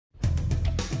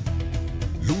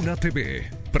Luna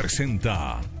TV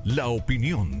presenta la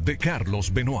opinión de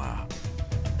Carlos Benoit.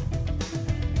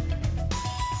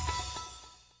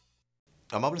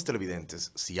 Amables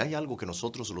televidentes, si hay algo que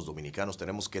nosotros los dominicanos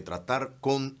tenemos que tratar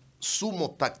con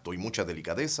sumo tacto y mucha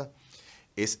delicadeza,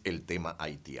 es el tema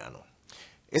haitiano.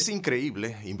 Es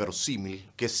increíble, inverosímil,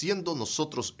 que siendo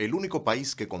nosotros el único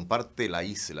país que comparte la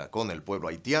isla con el pueblo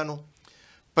haitiano,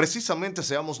 precisamente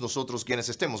seamos nosotros quienes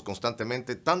estemos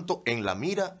constantemente tanto en la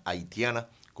mira haitiana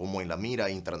como en la mira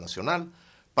internacional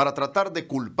para tratar de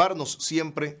culparnos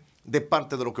siempre de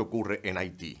parte de lo que ocurre en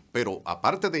Haití. Pero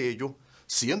aparte de ello,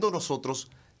 siendo nosotros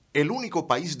el único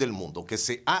país del mundo que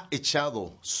se ha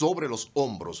echado sobre los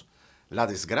hombros la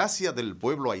desgracia del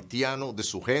pueblo haitiano, de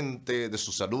su gente, de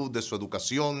su salud, de su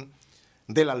educación,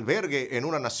 del albergue en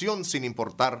una nación sin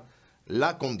importar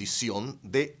la condición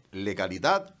de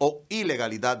legalidad o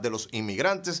ilegalidad de los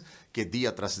inmigrantes que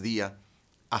día tras día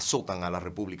azotan a la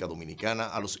República Dominicana,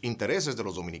 a los intereses de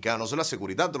los dominicanos, la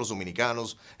seguridad de los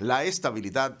dominicanos, la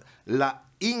estabilidad, la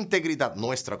integridad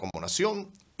nuestra como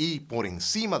nación y por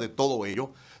encima de todo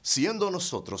ello, siendo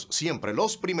nosotros siempre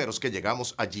los primeros que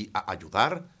llegamos allí a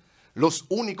ayudar, los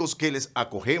únicos que les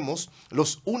acogemos,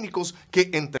 los únicos que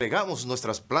entregamos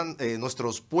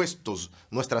nuestros puestos,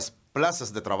 nuestras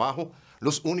plazas de trabajo,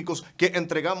 los únicos que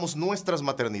entregamos nuestras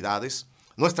maternidades,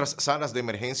 nuestras salas de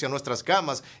emergencia, nuestras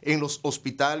camas en los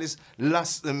hospitales,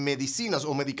 las medicinas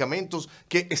o medicamentos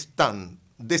que están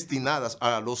destinadas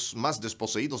a los más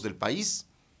desposeídos del país.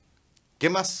 ¿Qué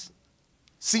más?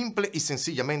 Simple y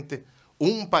sencillamente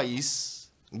un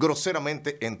país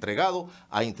groseramente entregado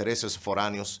a intereses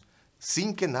foráneos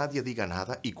sin que nadie diga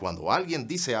nada, y cuando alguien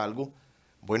dice algo,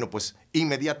 bueno, pues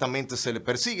inmediatamente se le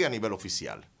persigue a nivel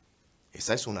oficial.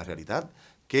 Esa es una realidad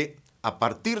que a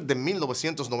partir de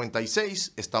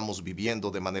 1996 estamos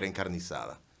viviendo de manera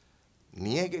encarnizada.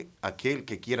 Niegue aquel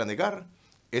que quiera negar,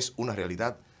 es una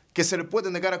realidad que se le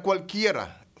puede negar a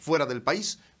cualquiera fuera del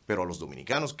país, pero a los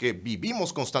dominicanos que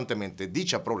vivimos constantemente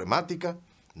dicha problemática,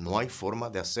 no hay forma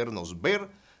de hacernos ver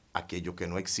aquello que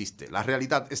no existe. La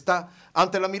realidad está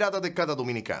ante la mirada de cada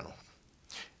dominicano.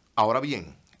 Ahora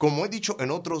bien, como he dicho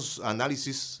en otros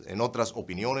análisis, en otras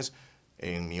opiniones,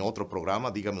 en mi otro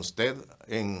programa, dígame usted,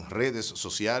 en redes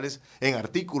sociales, en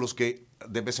artículos que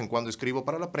de vez en cuando escribo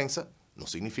para la prensa, no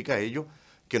significa ello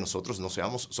que nosotros no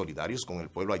seamos solidarios con el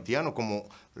pueblo haitiano, como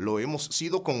lo hemos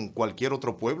sido con cualquier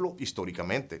otro pueblo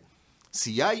históricamente.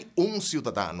 Si hay un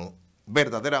ciudadano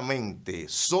verdaderamente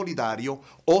solidario,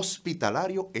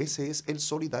 hospitalario, ese es el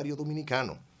solidario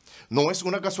dominicano. No es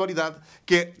una casualidad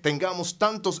que tengamos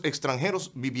tantos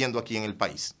extranjeros viviendo aquí en el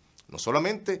país. No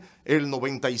solamente el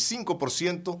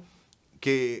 95%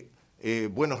 que,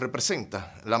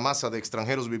 representa la masa de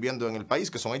extranjeros viviendo en el país,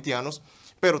 que son haitianos,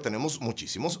 pero tenemos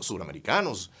muchísimos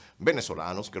suramericanos,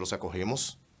 venezolanos que los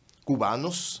acogemos,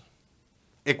 cubanos,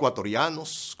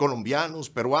 ecuatorianos, colombianos,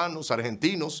 peruanos,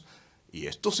 argentinos, y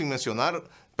esto sin mencionar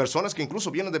personas que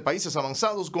incluso vienen de países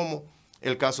avanzados, como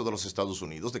el caso de los Estados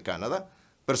Unidos, de Canadá.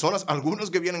 Personas,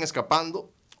 algunos que vienen escapando,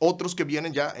 otros que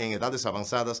vienen ya en edades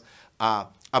avanzadas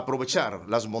a aprovechar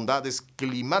las bondades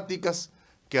climáticas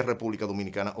que República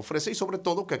Dominicana ofrece y sobre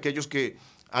todo que aquellos que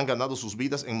han ganado sus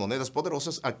vidas en monedas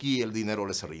poderosas, aquí el dinero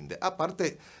les rinde.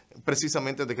 Aparte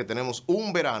precisamente de que tenemos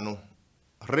un verano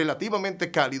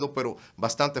relativamente cálido, pero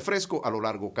bastante fresco a lo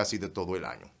largo casi de todo el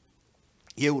año.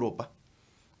 Y Europa.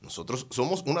 Nosotros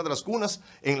somos una de las cunas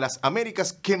en las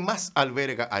Américas que más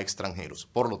alberga a extranjeros.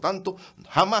 Por lo tanto,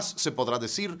 jamás se podrá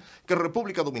decir que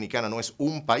República Dominicana no es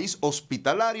un país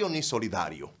hospitalario ni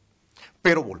solidario.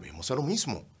 Pero volvemos a lo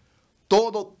mismo.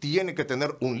 Todo tiene que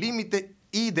tener un límite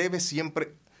y debe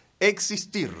siempre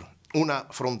existir una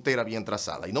frontera bien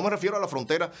trazada. Y no me refiero a la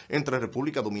frontera entre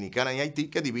República Dominicana y Haití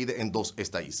que divide en dos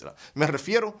esta isla. Me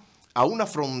refiero a una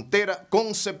frontera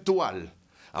conceptual,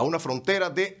 a una frontera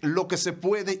de lo que se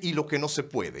puede y lo que no se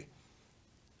puede.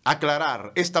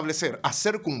 Aclarar, establecer,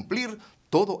 hacer cumplir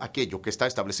todo aquello que está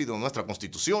establecido en nuestra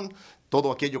Constitución, todo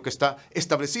aquello que está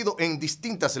establecido en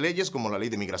distintas leyes como la Ley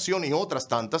de Migración y otras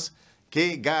tantas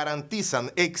que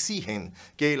garantizan, exigen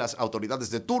que las autoridades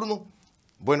de turno,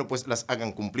 pues las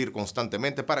hagan cumplir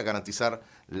constantemente para garantizar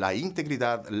la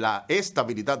integridad, la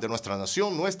estabilidad de nuestra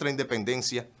nación, nuestra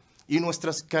independencia y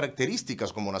nuestras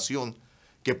características como nación,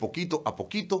 que poquito a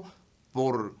poquito,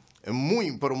 por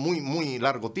muy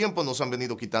largo tiempo, nos han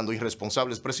venido quitando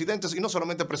irresponsables presidentes, y no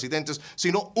solamente presidentes,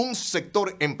 sino un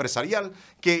sector empresarial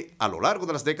que a lo largo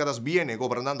de las décadas viene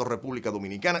gobernando República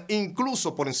Dominicana,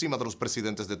 incluso por encima de los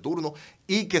presidentes de turno,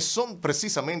 y que son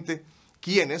precisamente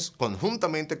quienes,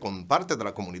 conjuntamente con parte de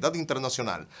la comunidad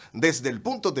internacional, desde el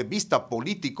punto de vista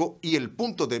político y el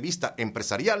punto de vista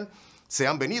empresarial, se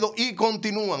han venido y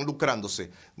continúan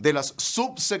lucrándose de las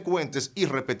subsecuentes y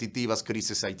repetitivas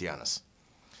crisis haitianas.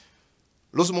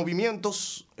 Los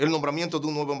movimientos, el nombramiento de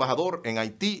un nuevo embajador en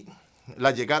Haití,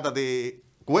 la llegada de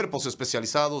cuerpos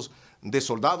especializados de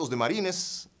soldados de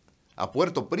marines a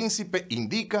Puerto Príncipe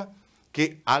indica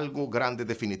que algo grande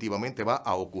definitivamente va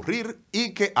a ocurrir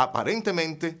y que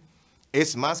aparentemente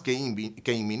es más que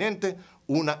inminente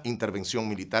una intervención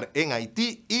militar en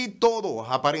Haití y todo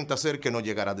aparenta ser que no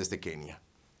llegará desde Kenia.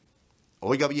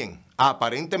 Oiga bien,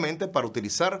 aparentemente, para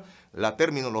utilizar la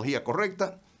terminología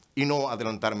correcta y no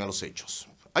adelantarme a los hechos.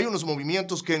 Hay unos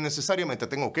movimientos que necesariamente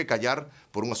tengo que callar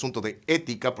por un asunto de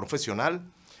ética profesional,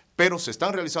 pero se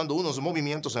están realizando unos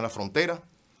movimientos en la frontera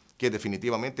que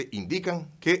definitivamente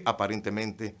indican que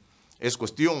aparentemente es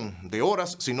cuestión de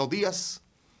horas, si no días,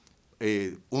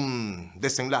 un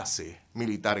desenlace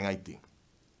militar en Haití.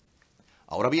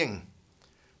 Ahora bien,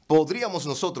 ¿podríamos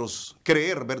nosotros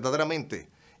creer verdaderamente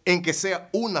en que sea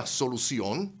una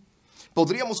solución?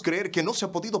 ¿Podríamos creer que no se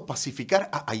ha podido pacificar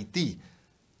a Haití,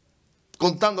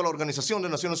 contando la Organización de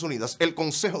Naciones Unidas, el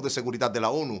Consejo de Seguridad de la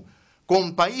ONU,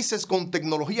 con países con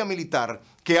tecnología militar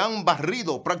que han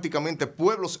barrido prácticamente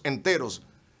pueblos enteros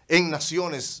en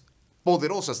naciones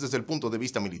poderosas desde el punto de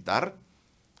vista militar?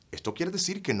 Esto quiere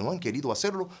decir que no han querido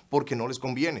hacerlo porque no les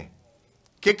conviene.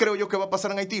 ¿Qué creo yo que va a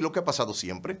pasar en Haití? Lo que ha pasado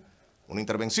siempre. Una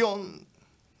intervención,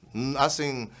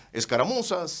 hacen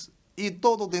escaramuzas y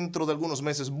todo dentro de algunos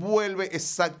meses vuelve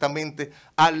exactamente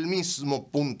al mismo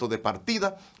punto de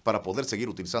partida para poder seguir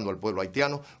utilizando al pueblo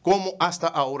haitiano como hasta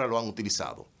ahora lo han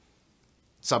utilizado.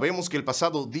 Sabemos que el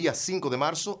pasado día 5 de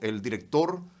marzo, el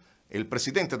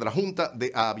presidente de la Junta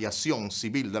de Aviación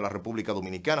Civil de la República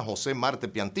Dominicana, José Marte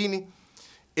Piantini,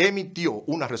 emitió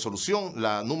una resolución,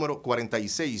 la número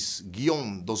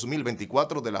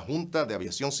 46-2024 de la Junta de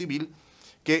Aviación Civil,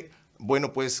 que,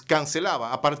 bueno, pues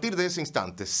cancelaba a partir de ese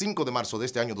instante, 5 de marzo de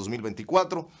este año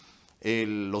 2024,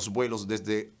 los vuelos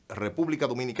desde República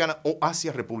Dominicana o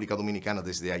hacia República Dominicana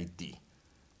desde Haití.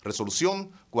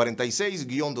 Resolución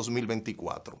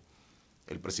 46-2024.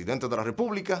 El presidente de la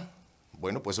República,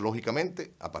 bueno, pues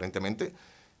lógicamente, aparentemente,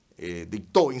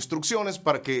 dictó instrucciones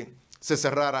para que se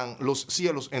cerraran los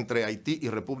cielos entre Haití y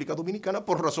República Dominicana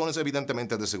por razones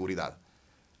evidentemente de seguridad.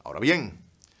 Ahora bien,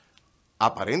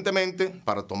 aparentemente,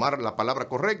 para tomar la palabra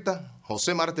correcta,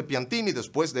 José Marte Piantini,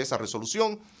 después de esa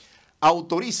resolución,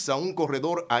 autoriza un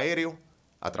corredor aéreo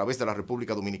a través de la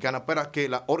República Dominicana para que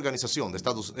la Organización de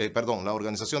la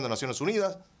Organización de Naciones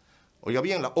Unidas, oiga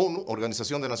bien, la ONU,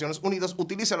 Organización de Naciones Unidas,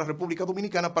 utilice a la República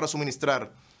Dominicana para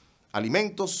suministrar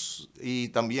alimentos y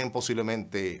también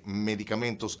posiblemente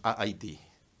medicamentos a Haití.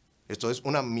 Esto es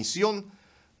una misión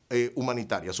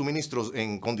humanitaria, suministros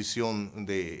en condición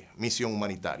de misión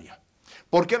humanitaria.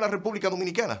 ¿Por qué la República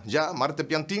Dominicana? Ya Marte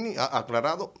Piantini ha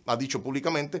aclarado, ha dicho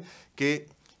públicamente que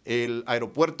el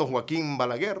aeropuerto Joaquín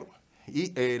Balaguer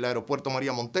y el aeropuerto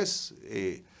María Montés,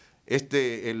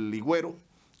 el Ligüero,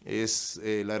 es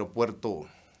el aeropuerto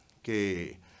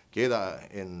que queda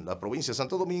en la provincia de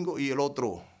Santo Domingo y el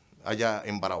otro allá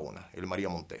en Barahona, el María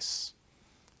Montés.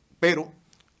 Pero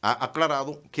ha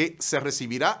aclarado que se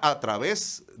recibirá a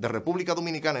través de República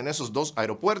Dominicana en esos dos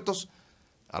aeropuertos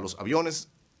a los aviones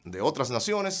de otras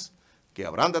naciones que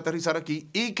habrán de aterrizar aquí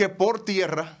y que por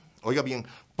tierra, oiga bien,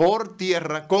 por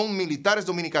tierra con militares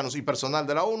dominicanos y personal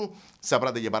de la ONU se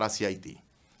habrá de llevar hacia Haití.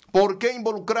 ¿Por qué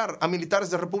involucrar a militares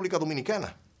de República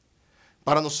Dominicana?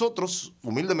 Para nosotros,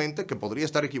 humildemente, que podría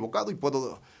estar equivocado y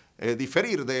puedo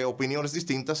diferir de opiniones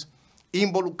distintas,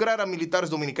 involucrar a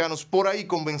militares dominicanos, por ahí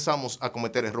comenzamos a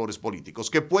cometer errores políticos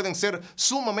que pueden ser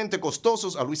sumamente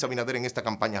costosos a Luis Abinader en esta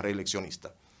campaña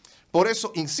reeleccionista. Por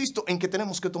eso insisto en que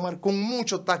tenemos que tomar con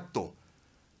mucho tacto,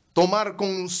 tomar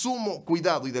con sumo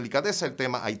cuidado y delicadeza el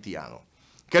tema haitiano.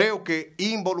 Creo que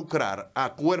involucrar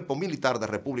a cuerpo militar de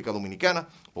República Dominicana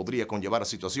podría conllevar a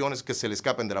situaciones que se le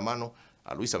escapen de la mano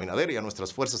a Luis Abinader y a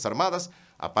nuestras Fuerzas Armadas,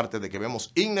 aparte de que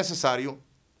vemos innecesario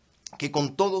que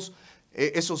con todos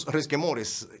esos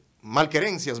resquemores,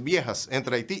 malquerencias viejas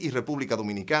entre Haití y República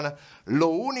Dominicana, lo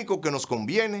único que nos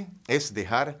conviene es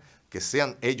dejar que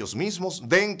sean ellos mismos,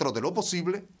 dentro de lo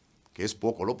posible, que es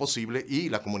poco lo posible, y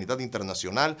la comunidad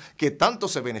internacional que tanto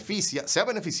se beneficia, se ha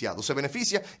beneficiado, se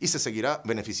beneficia y se seguirá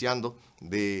beneficiando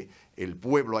del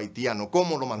pueblo haitiano,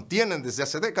 como lo mantienen desde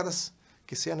hace décadas,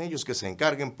 que sean ellos que se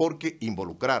encarguen, porque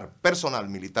involucrar personal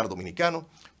militar dominicano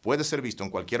puede ser visto en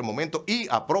cualquier momento y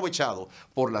aprovechado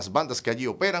por las bandas que allí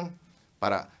operan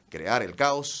para crear el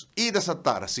caos y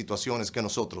desatar situaciones que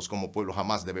nosotros como pueblo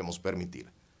jamás debemos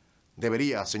permitir.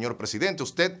 Debería, señor presidente,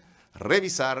 usted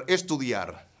revisar,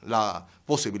 estudiar la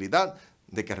posibilidad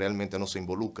de que realmente no se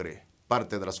involucre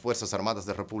parte de las Fuerzas Armadas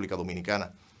de República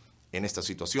Dominicana en esta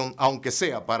situación, aunque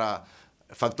sea para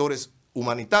factores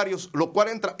humanitarios, lo cual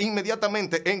entra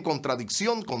inmediatamente en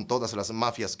contradicción con todas las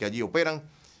mafias que allí operan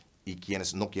y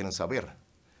quienes no quieren saber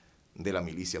de la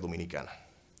milicia dominicana.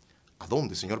 ¿A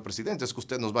dónde, señor presidente, es que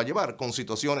usted nos va a llevar con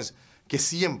situaciones que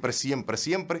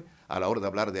siempre, a la hora de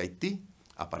hablar de Haití,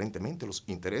 aparentemente los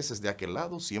intereses de aquel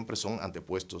lado siempre son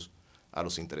antepuestos a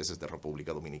los intereses de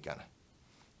República Dominicana?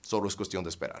 Solo es cuestión de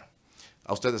esperar.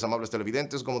 A ustedes, amables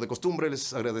televidentes, como de costumbre,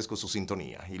 les agradezco su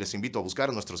sintonía y les invito a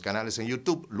buscar nuestros canales en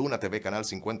YouTube, Luna TV Canal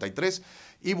 53,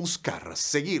 y buscar,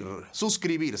 seguir,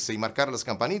 suscribirse y marcar las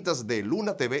campanitas de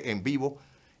Luna TV en Vivo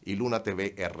y Luna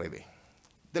TV RD.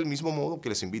 Del mismo modo que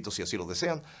les invito, si así lo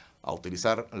desean, a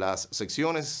utilizar las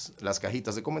secciones, las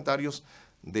cajitas de comentarios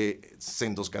de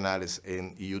sendos canales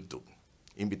en YouTube.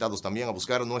 Invitados también a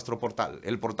buscar nuestro portal,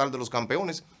 el portal de los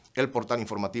campeones, el portal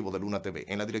informativo de Luna TV,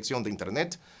 en la dirección de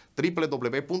internet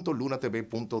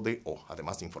www.lunatv.do.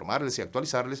 Además de informarles y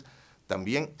actualizarles,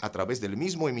 también a través del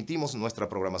mismo emitimos nuestra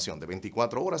programación de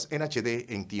 24 horas en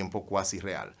HD en tiempo cuasi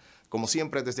real. Como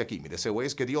siempre, desde aquí, mi deseo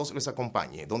es que Dios les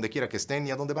acompañe, donde quiera que estén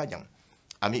y a donde vayan.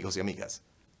 Amigos y amigas,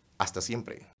 hasta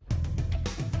siempre.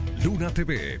 Luna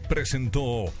TV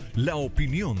presentó la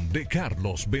opinión de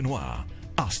Carlos Benoit.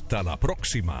 Hasta la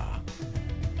próxima.